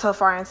go so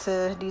far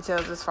into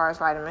details as far as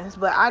vitamins,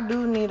 but I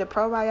do need a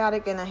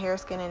probiotic and a hair,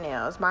 skin, and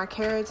nails. My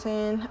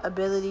keratin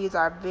abilities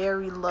are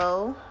very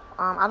low.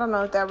 I don't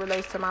know if that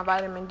relates to my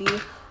vitamin D,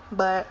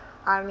 but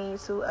I need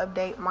to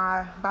update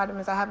my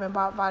vitamins. I haven't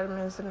bought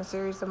vitamins in a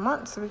series of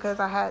months because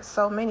I had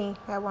so many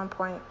at one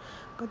point,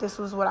 but this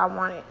was what I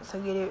wanted, to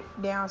get it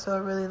down to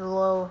a really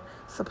low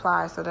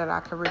supply so that I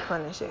could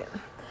replenish it.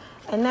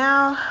 And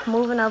now,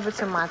 moving over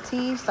to my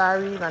tea.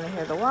 Sorry, you're going to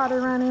hear the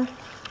water running.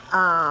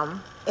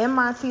 In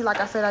my tea, like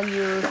I said, I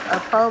use a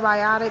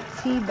probiotic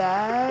tea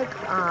bag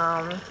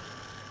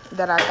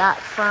that I got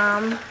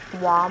from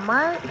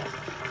Walmart.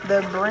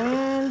 The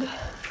brand,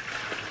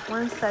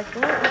 one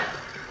second,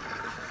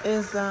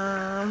 is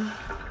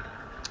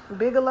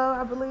Bigelow,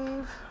 I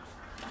believe.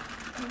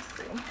 Let's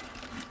see.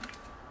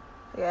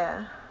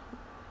 Yeah,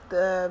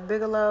 the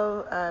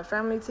Bigelow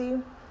family tea.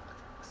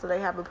 So they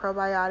have a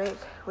probiotic,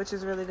 which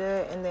is really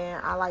good. And then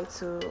I like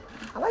to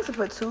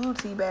put 2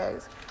 tea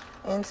bags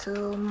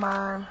into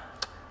my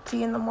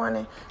tea in the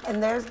morning.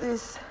 And there's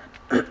this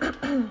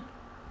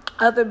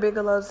other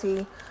Bigelow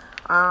tea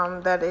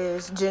that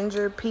is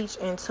ginger, peach,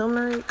 and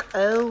turmeric.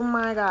 Oh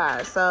my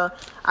God. So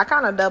I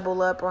kind of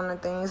double up on the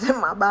things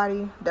in my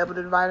body. Double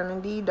the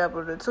vitamin D,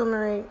 double the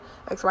turmeric,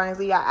 X, Y, and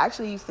Z. I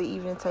actually used to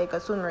even take a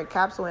turmeric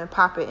capsule and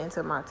pop it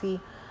into my tea.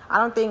 I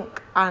don't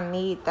think I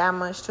need that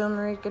much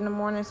turmeric in the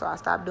morning, so I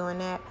stopped doing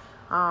that.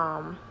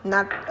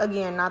 Not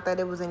that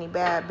it was any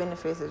bad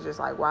benefits. It's just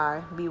like,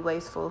 why be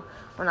wasteful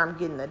when I'm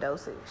getting the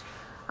dosage?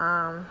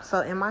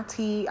 So in my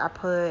tea, I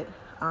put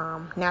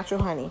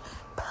natural honey.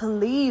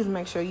 Please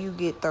make sure you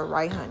get the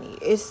right honey.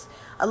 It's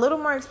a little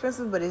more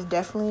expensive, but it's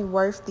definitely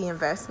worth the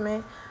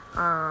investment.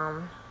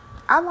 Right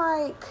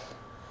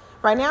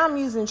now I'm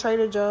using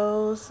Trader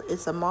Joe's.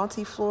 It's a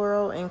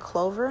multi-floral and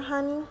clover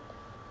honey.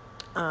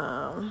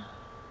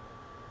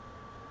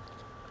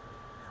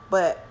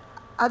 But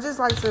I just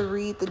like to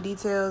read the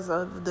details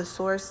of the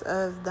source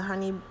of the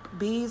honey.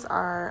 Bees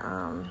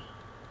are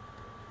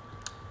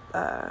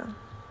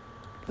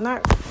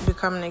not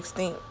becoming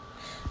extinct.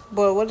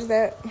 But what is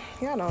that?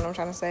 Y'all know what I'm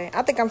trying to say.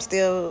 I think I'm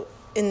still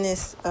in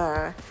this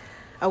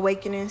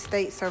awakening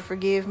state, so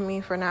forgive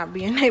me for not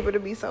being able to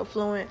be so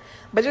fluent.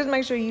 But just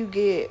make sure you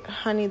get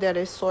honey that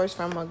is sourced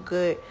from a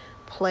good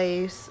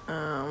place,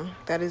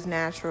 that is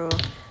natural,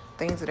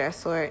 things of that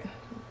sort.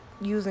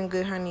 Using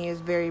good honey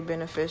is very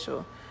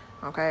beneficial.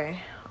 Okay,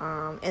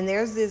 and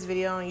there's this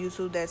video on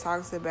YouTube that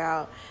talks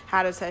about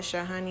how to test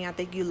your honey. I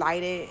think you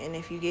light it, and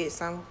if you get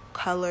some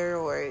color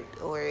or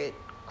it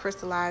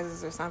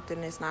crystallizes or something,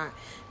 it's not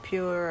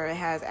pure or it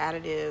has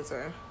additives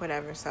or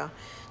whatever. So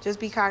just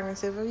be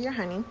cognizant of your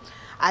honey.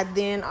 I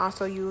then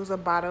also use a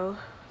bottle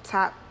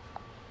cap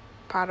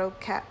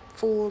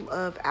full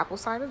of apple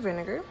cider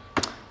vinegar.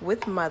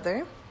 with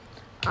mother,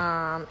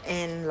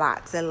 and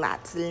lots and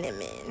lots of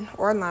lemon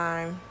or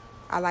lime.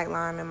 I like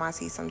lime in my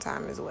tea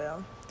sometime as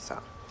well.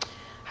 So,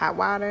 hot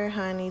water,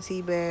 honey,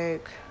 tea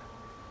bag,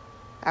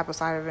 apple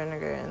cider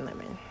vinegar, and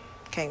lemon.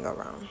 Can't go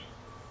wrong.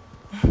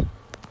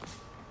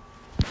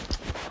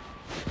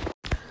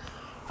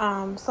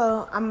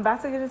 So I'm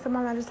about to get into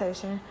my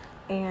meditation,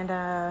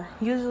 and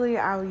usually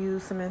I'll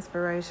use some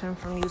inspiration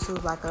from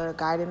YouTube, like a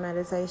guided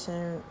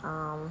meditation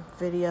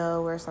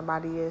video where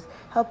somebody is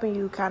helping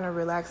you kind of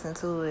relax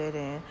into it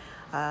and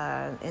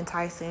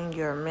enticing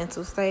your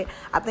mental state.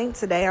 I think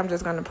today I'm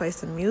just going to play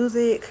some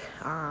music,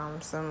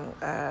 some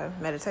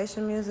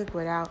meditation music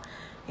without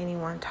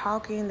anyone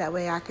talking. That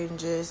way I can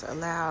just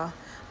allow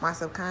my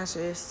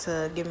subconscious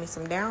to give me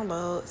some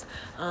downloads.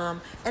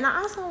 And I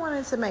also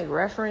wanted to make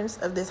reference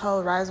of this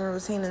whole rising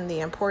routine and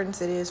the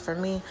importance it is for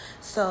me.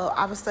 So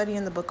I was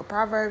studying the book of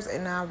Proverbs,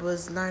 and I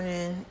was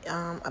learning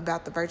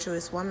about the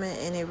virtuous woman,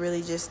 and it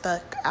really just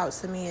stuck out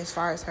to me as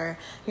far as her,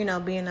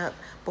 being up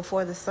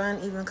before the sun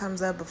even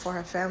comes up, before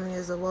her family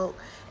is awoke,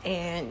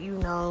 and,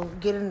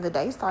 getting the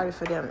day started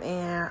for them.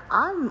 And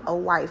I'm a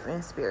wife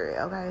in spirit,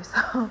 okay?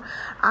 So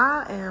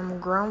I am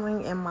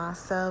growing in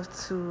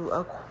myself to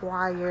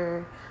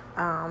acquire,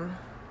 not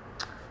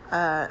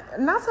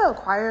to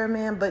acquire a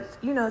man,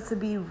 but, to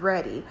be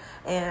ready.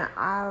 And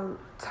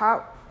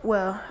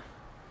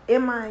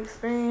in my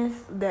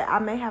experience that I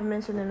may have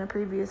mentioned in a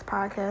previous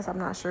podcast, I'm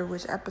not sure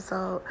which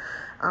episode,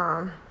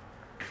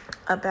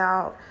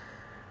 about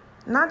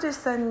not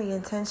just setting the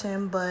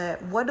intention,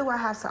 but what do I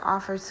have to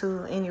offer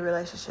to any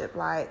relationship?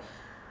 Like,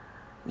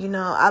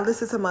 I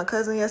listened to my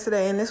cousin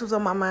yesterday, and this was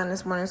on my mind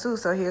this morning too.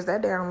 So here's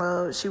that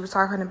download. She was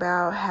talking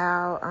about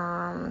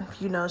how,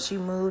 she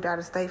moved out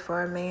of state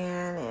for a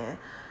man, and,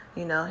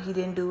 he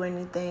didn't do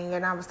anything.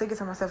 And I was thinking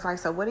to myself, like,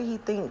 so what did he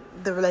think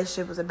the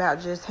relationship was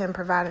about? Just him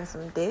providing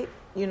some dick?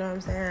 You know what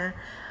I'm saying?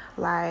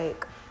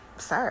 Like,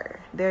 sir,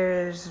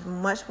 there's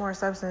much more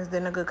substance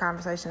than a good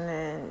conversation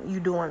and you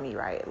doing me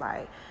right.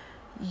 Like,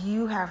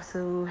 you have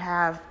to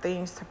have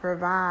things to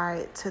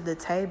provide to the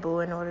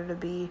table in order to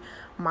be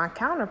my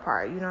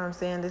counterpart. You know what I'm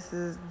saying?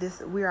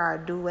 We are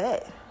a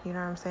duet. You know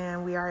what I'm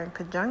saying? We are in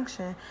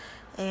conjunction.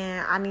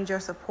 And I need your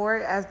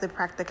support as the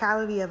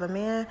practicality of a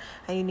man,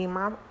 and you need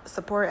my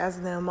support as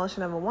the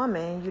emotion of a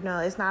woman.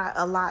 It's not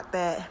a lot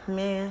that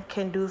men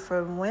can do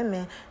for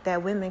women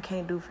that women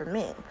can't do for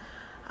men.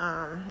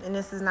 And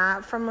this is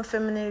not from a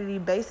femininity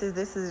basis.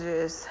 This is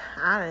just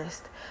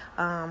honest.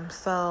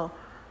 So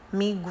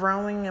me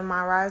growing in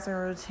my rising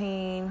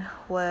routine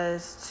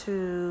was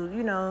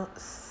to,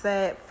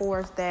 set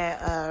forth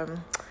that,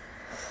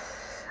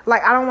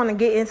 I don't want to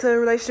get into a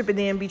relationship and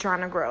then be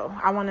trying to grow.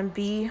 I want to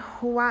be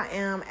who I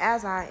am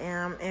as I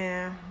am,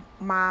 and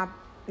my,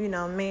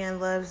 man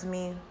loves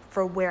me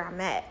for where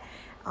I'm at.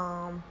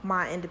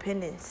 My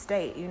independent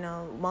state.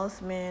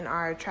 Most men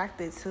are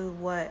attracted to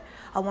what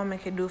a woman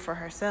can do for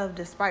herself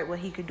despite what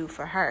he could do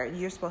for her.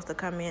 You're supposed to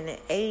come in and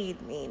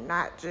aid me,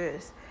 not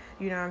just,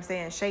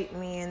 shape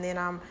me, and then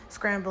I'm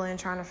scrambling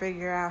trying to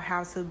figure out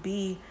how to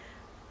be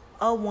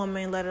a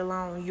woman, let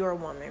alone your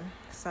woman.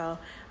 So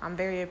I'm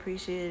very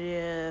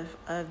appreciative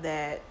of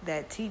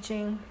that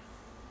teaching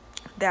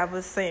that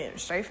was sent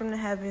straight from the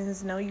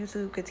heavens. No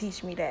YouTube could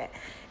teach me that.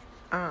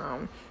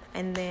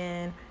 And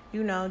then,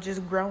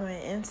 just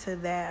growing into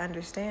that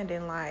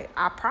understanding. Like,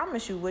 I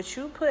promise you, what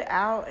you put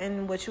out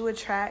and what you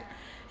attract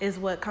is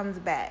what comes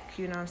back.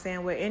 You know what I'm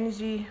saying? Where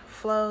energy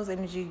flows,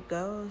 energy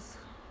goes.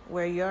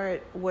 Where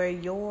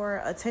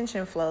your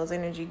attention flows,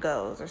 energy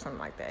goes, or something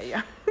like that.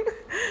 Yeah.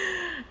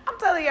 I'm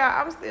telling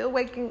y'all, I'm still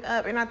waking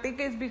up, and I think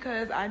it's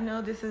because I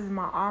know this is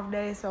my off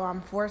day, so I'm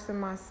forcing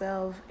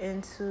myself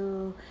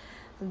into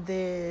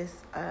this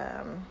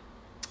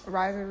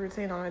rising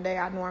routine on a day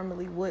I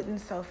normally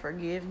wouldn't, so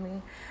forgive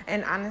me.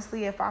 And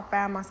honestly, if I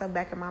find myself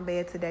back in my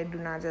bed today, do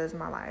not judge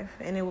my life.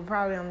 And it will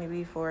probably only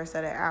be for a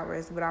set of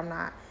hours, but I'm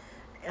not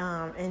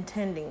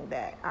intending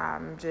that.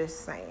 I'm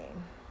just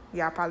saying.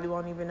 Y'all probably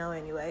won't even know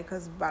anyway,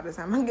 because by the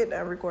time I get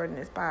done recording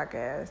this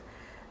podcast,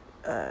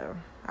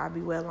 I'll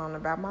be well on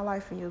about my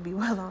life and you'll be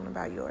well on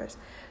about yours.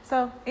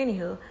 So,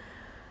 anywho,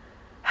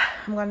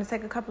 I'm going to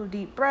take a couple of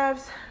deep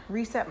breaths,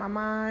 reset my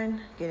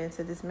mind, get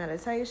into this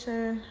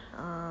meditation.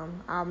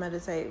 I'll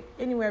meditate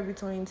anywhere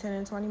between 10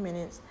 and 20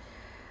 minutes.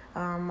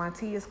 My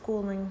tea is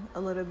cooling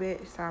a little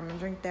bit, so I'm going to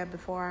drink that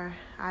before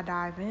I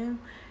dive in.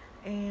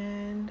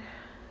 And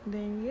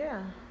then,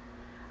 yeah.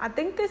 I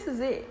think this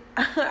is it.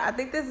 I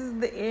think this is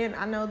the end.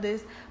 I know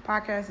this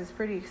podcast is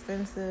pretty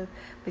extensive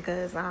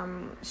because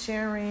I'm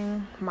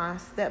sharing my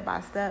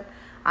step-by-step.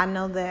 I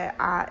know that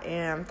I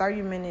am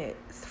 40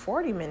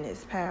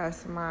 minutes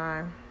past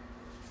my,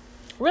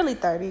 really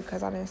 30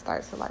 because I didn't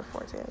start till like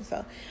 4:10.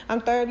 So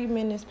I'm 30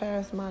 minutes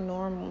past my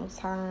normal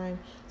time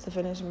to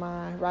finish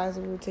my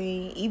rising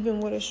routine,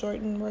 even with a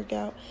shortened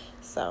workout.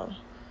 So,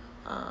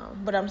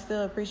 but I'm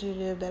still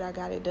appreciative that I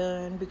got it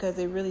done because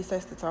it really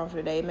sets the tone for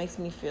the day. It makes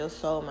me feel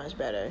so much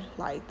better.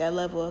 Like that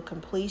level of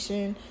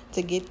completion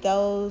to get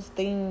those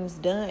things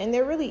done. And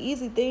they're really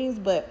easy things,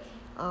 but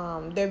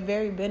they're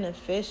very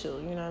beneficial.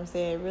 You know what I'm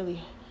saying? It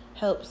really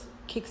helps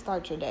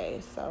kickstart your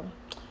day. So,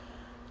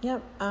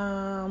 yep.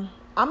 I'm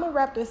going to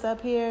wrap this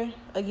up here.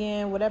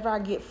 Again, whatever I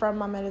get from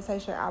my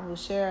meditation, I will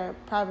share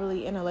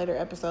probably in a later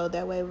episode.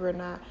 That way we're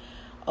not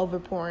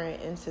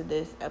overpouring into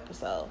this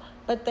episode.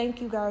 But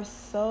thank you guys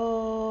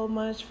so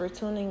much for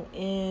tuning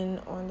in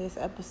on this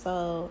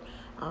episode.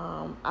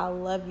 I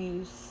love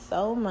you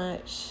so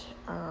much,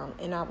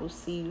 and I will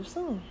see you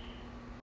soon.